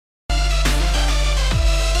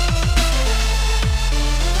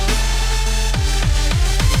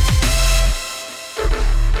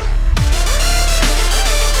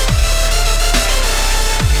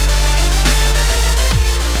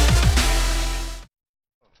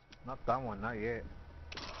Not that one, not yet.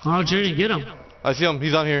 Oh, Jerry, get him. I see him.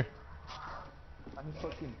 He's on here. I'm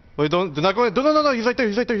fucking. Wait, don't. They're not going. No, no, no, no. He's right there.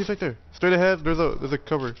 He's right there. He's right there. Straight ahead. There's a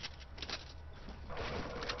cover.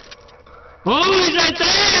 Oh, he's right there!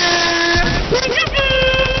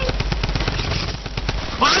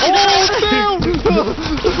 Oh, damn!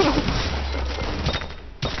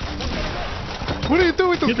 What are you doing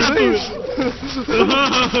with the grenades?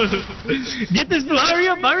 Get this fool! Hurry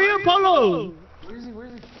up, Polo! Where is he? Where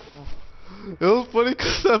is he? It was funny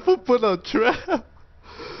because that fool put a trap.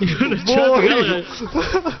 Boy!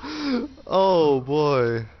 Oh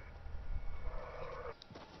boy.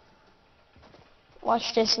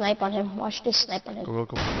 Watch this snipe on him. Watch this snipe on him. Go, go,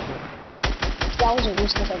 go. That was a good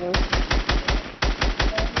snipe, I believe.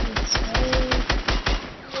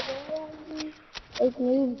 Fake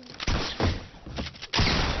move.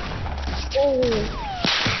 Oh.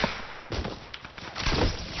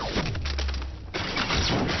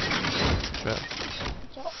 Trap.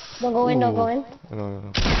 Don't go in, don't go in.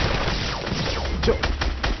 No.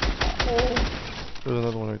 Oh. There's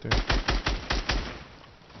another one right there.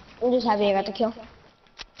 I'm just happy I got the kill.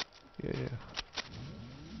 Yeah.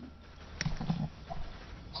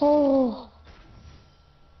 Oh.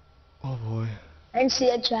 Oh boy. I didn't see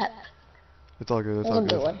a trap. It's all good. It's That's all a good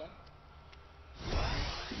good. one.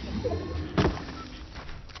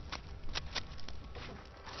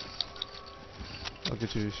 I'll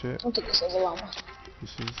get you your shit. Don't take this as a llama. You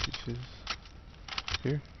see.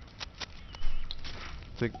 Here.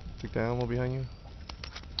 Take the ammo behind you.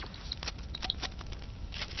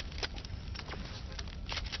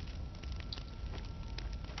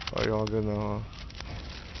 Oh, you're all good now, huh?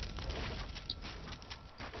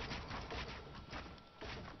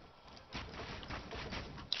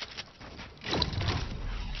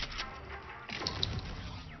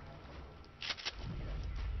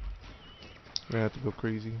 We're gonna have to go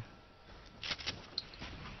crazy.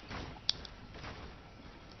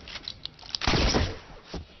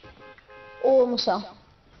 Oh, almost fell.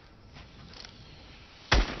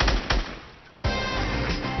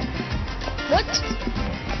 What?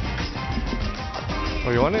 Oh,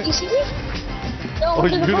 you want it? You see me? No, Oh,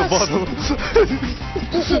 under you the the bus. bottom.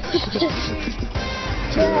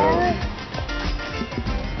 Yeah.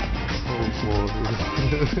 Oh boy.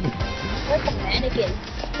 Like a mannequin.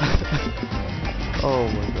 Oh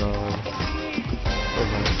my god. Oh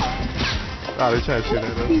man. Ah, they're trying to shoot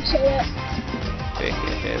at You us. say that.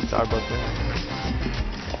 Yeah, sorry about that.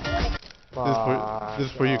 This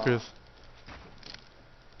is for you, Chris.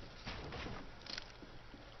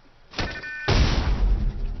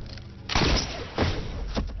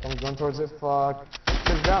 I'm going towards it. Fuck.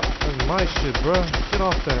 Get it down. That's my shit, bro. Get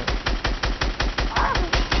off that.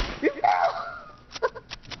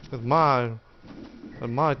 That's mine.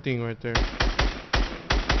 That's my thing right there. You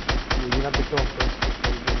have to kill him first.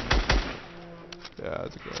 Yeah,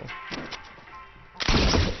 that's a go.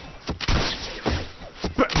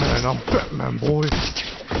 Batman, I'm Batman, boy.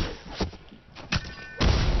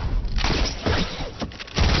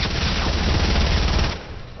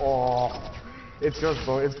 Oh, it's yours,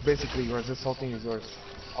 bro. It's basically yours. This whole thing is yours.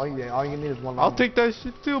 All you need is one. I'll take that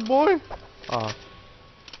shit too, boy. Ah.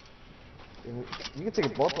 You can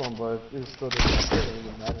take both of them, but it still doesn't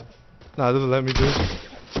really matter. Nah, it doesn't let me do it.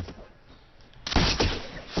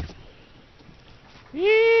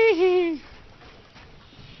 Yee-hee.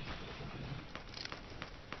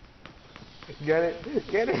 Get it?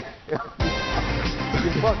 Get it? You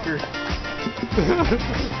fucker.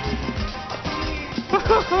 I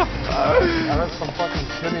heard some fucking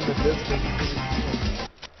shit in the distance.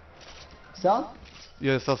 South?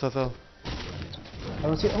 Yeah, south. I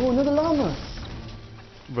don't see. Oh, another llama.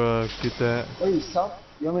 Bruh, get that. Wait, south?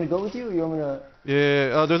 You want me to go with you, or you want me to?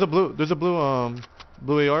 Yeah, there's a blue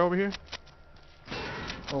AR over here.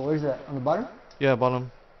 Oh, where's that? On the bottom? Yeah, bottom.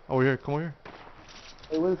 Over here, come over here.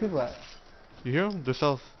 Hey, where are the people at? You hear them? They're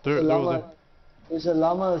south. They're There's a over llama. there. There's a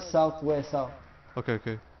llama southwest south. Okay.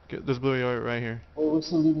 Get this blue AR right here. Oh, we're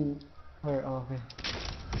still leaving. Where? Oh, okay.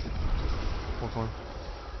 Come on.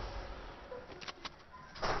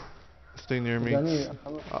 Stay near me. I'm gonna,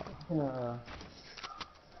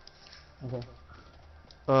 okay.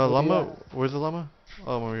 LlAMA? Where's the LlAMA?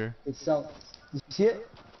 Oh, I'm over here. It's south. You see it?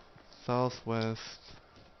 Southwest.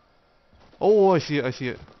 Oh, I see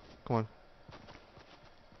it. Come on.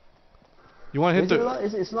 You want to hit the...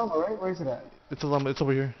 It's llama, right? Where is it at? It's a LlAMA. It's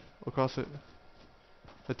over here. Across it.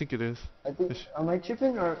 I think it is. I think. Am I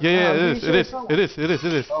tripping or? Yeah, I'm it is. pretty It sure is. it's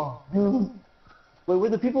It is. llama. Oh. Wait, where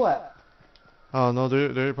the people at? Oh no,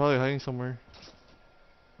 they're probably hiding somewhere.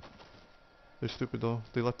 They're stupid though.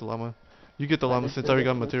 They left the llama. You get the llama since I already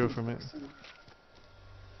got material from it.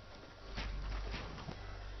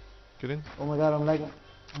 Get in. Oh my god, I'm lagging.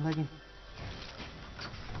 I'm lagging.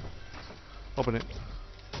 Open it.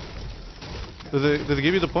 Does it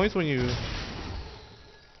give you the points when you?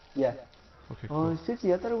 Yeah. Okay, Oh, cool. it's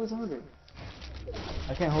 50. I thought it was 100.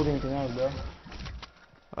 I can't hold anything else, bro.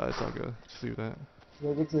 It's all good. Just leave that.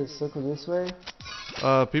 Do I get to circle this way?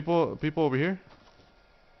 People over here.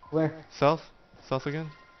 Where? South again.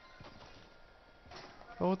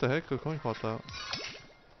 Oh, what the heck? A coin popped out.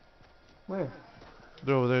 Where?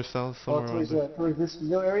 They're over there, south, somewhere around there. Towards this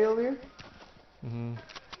little area over here? Mhm.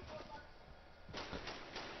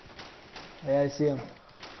 Yeah, I see him.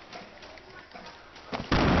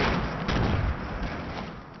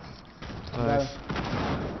 Nice.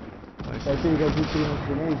 Nice. I see you guys keep shooting with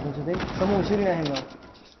grenades, don't you think? Someone was shooting at him though.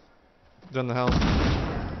 They're in the house.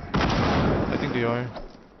 I think they are.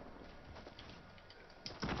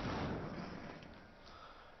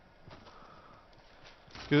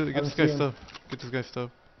 Get this guy's stuff. Get this guy's stuff.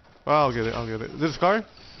 Oh, I'll get it. I'll get it. This is Scar?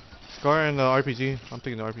 Scar and RPG. I'm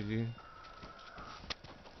taking the RPG.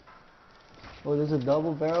 Oh, there's a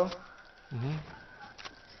double barrel. Mhm.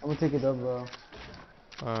 I'm gonna take a double barrel.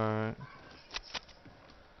 Alright.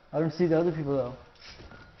 I don't see the other people though.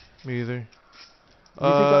 Me either. Did you take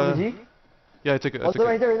the RPG? Yeah, I took it. Oh, they're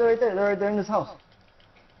right there, they're right there, they're right there in this house.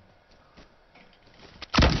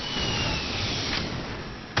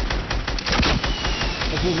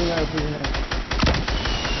 I'm pushing there, I'm pushing there.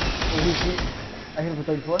 Oh, I hit him for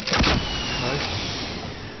 34. Nice.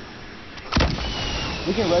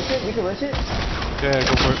 We can rush it, we can rush it. Yeah,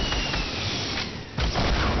 go for it.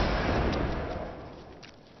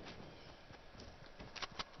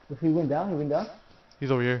 If he went down, he went down.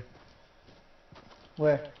 He's over here.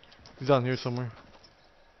 Where? He's down here somewhere.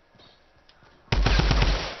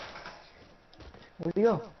 Where'd he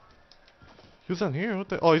go? He was down here. What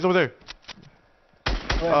the? Oh, he's over there.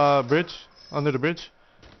 Where? Bridge. Under the bridge.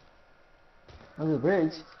 Under the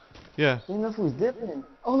bridge? Yeah. Ain't enough who's dipping.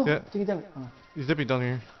 Oh no, Yeah. take it down. Oh. He's dipping down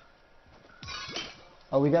here.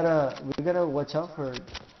 Oh, we gotta watch out for. I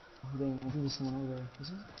think there's someone over there. Is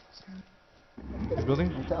it? He's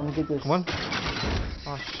building. I'm gonna get this. Come on.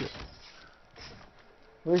 Oh shit.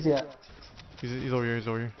 Where's he at? He's over here. He's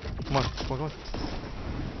over here. Come on. Come on. Come on.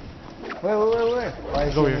 Where? Oh, I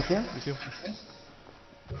He's see over him, here. you see him? You see him?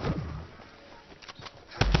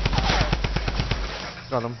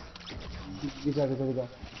 Got him. Good job, good job, good job.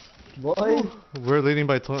 Boy! We're leading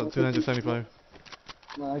by 275.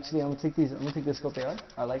 No, actually, I'm gonna take these. I'm gonna take this scope AR.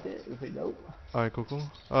 I like it. It's pretty dope. Alright, cool.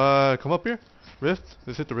 Come up here. Rift.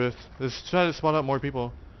 Let's hit the rift. Let's try to spawn out more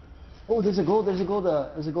people. Oh, there's a gold. There's a gold.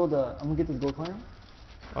 I'm gonna get this gold coin.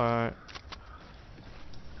 Alright.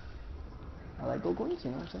 I like gold coins.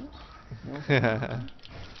 You know what I'm saying? You know? Yeah.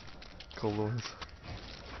 Cool ones.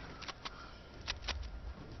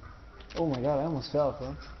 Oh my god, I almost fell,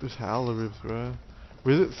 bro. There's hella rifts, bro.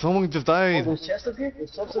 Where is it? Someone just Oh, died. there's chests up here.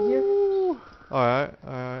 There's chests up here. Alright.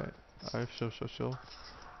 Show.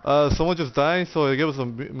 Someone just died, so it gave us a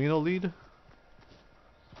Mino lead.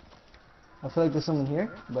 I feel like there's someone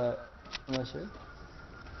here, but I'm not sure.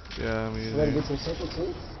 Yeah, I We mean. gotta get some circle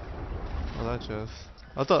too. Oh, that chest.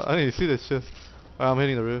 I didn't see this chest. Alright, I'm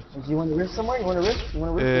hitting the rift. Do you want to rift somewhere? You want to rift? You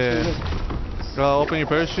want to rift? Yeah. Let's do a rift. Open your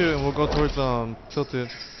parachute and we'll go towards Tilted.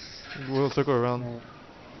 We'll circle around.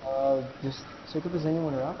 Just check if there's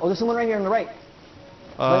anyone around. Oh, there's someone right here on the right.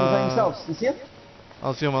 Right by himself. You see him?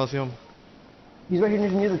 I'll see him. He's right here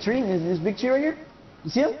near the tree. There's this big tree right here. You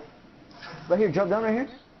see him? Right here. Drop down right here.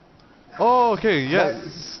 Oh, okay, yeah.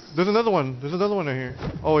 There's another one right here.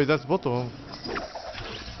 Oh wait, that's both of them.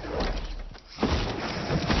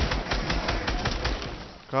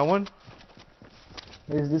 Got one?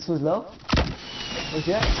 This was low. Where's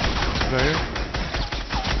he at? Right here.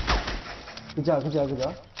 Good job. Good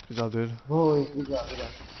job, dude. Boy, good job.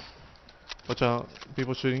 Watch out.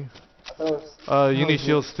 People shooting. I thought it was, You need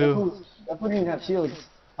shields too. I didn't even have shields.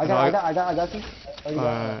 I got you.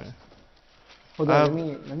 Alright. Hold on,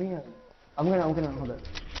 let me. I'm gonna hold it.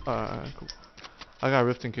 Alright, cool. I got a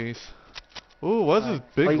rift in case. Ooh, what's this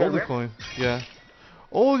big you got golden rift? coin? Yeah.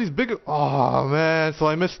 Oh, these big. Oh man, so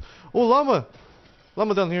I missed. Oh, llama.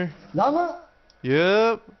 Llama down here. LlAMA?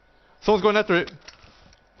 Yep. Someone's going after it.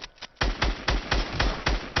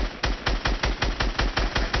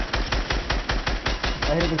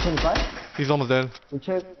 I hit him for 25. He's almost dead.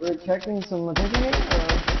 We're checking some attention here.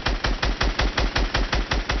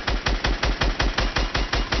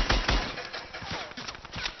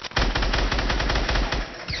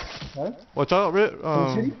 What? Watch out, Rit.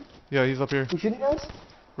 shooting? Yeah, he's up here. You shooting guys?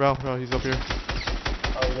 Ralph, he's up here.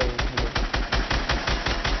 Oh, there he is.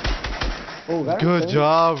 Oh, got him. Good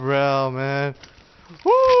job, Ralph, man.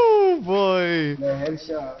 Woo, boy. Yeah,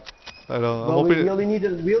 headshot. I know. I'm Bro, hoping. we only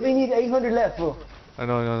need 800 left, bro. I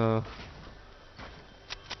know. I know.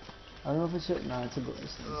 I don't know if it should. Nah, it's a good.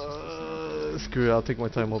 Screw it. I'll take my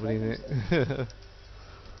time opening it.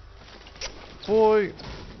 Boy,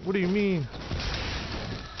 what do you mean?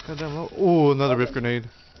 Goddamn. Oh, another rift grenade.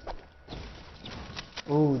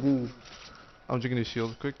 Oh, dude. I'm drinking his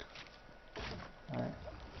shield quick. Alright.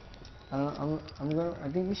 I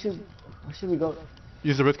think we should. Where should we go?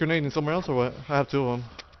 Use the rift grenade in somewhere else or what? I have two of them.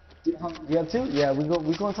 Do you have two? Yeah, we go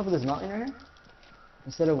on top of this mountain right here.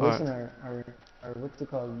 Instead of wasting our what's it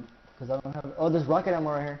called? Because I don't have. Oh, there's rocket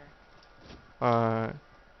ammo right here. Alright.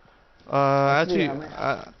 Actually,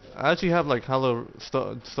 I actually have like hella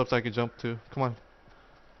stuff that I can jump to. Come on.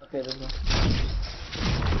 Okay, let's go.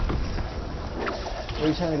 Where are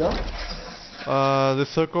you trying to go? The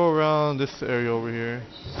circle around this area over here.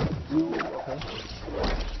 Okay.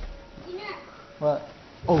 What?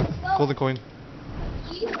 Oh, golden coin.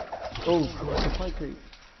 Oh, supply crate.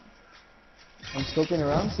 I'm scoping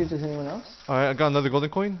around, see if there's anyone else. Alright, I got another golden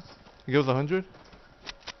coin. It gives 100.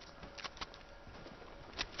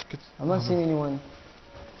 I'm not seeing anyone.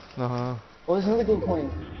 Uh-huh. Oh, there's another gold coin.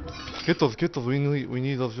 Get those. We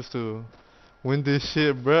need those just to win this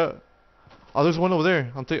shit, bruh. Oh, there's one over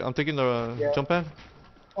there. I'm taking the jump pad.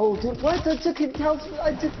 Oh, dude, what? I took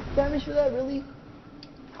damage for that, really?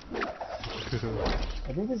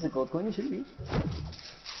 I think there's a gold coin, it should be.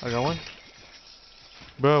 I got one.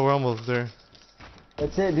 Bro, we're almost there.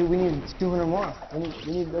 That's it, dude, we need 200 more. We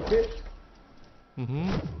need, that's it. Mm-hmm.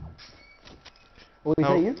 Oh, is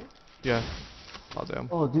that you? Yeah. Oh, damn.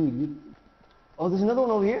 Oh, dude, oh, there's another one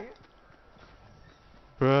over here?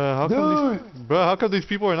 Bruh, how come these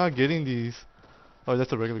people are not getting these? Oh,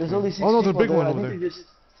 that's a regular There's coin. only 6 Oh, no, there's a people big one I over think there. they're just...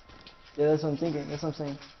 Yeah, that's what I'm thinking, that's what I'm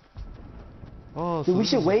saying. Oh, Dude, so we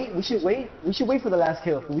should wait for the last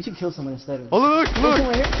kill. We should kill someone instead of... Oh, look!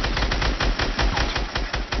 Right here.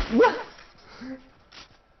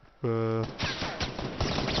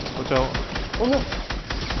 Watch out. Oh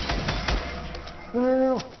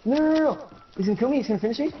no! No! He's gonna kill me, he's gonna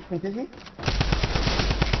finish me,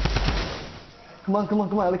 Come on,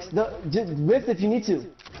 Alex. Just rift if you need to.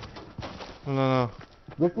 No.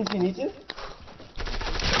 Rift if you need to.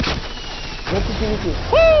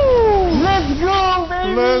 Woo! Let's go,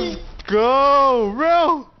 baby! Let's go,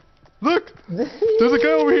 bro! Look! There's a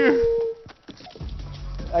guy over here!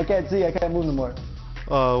 I can't see, I can't move no more.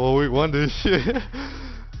 Well, we won this shit.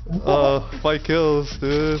 5 kills,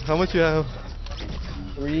 dude. How much you have?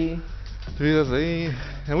 3. 3, that's 8.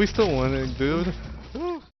 And we still won it, dude.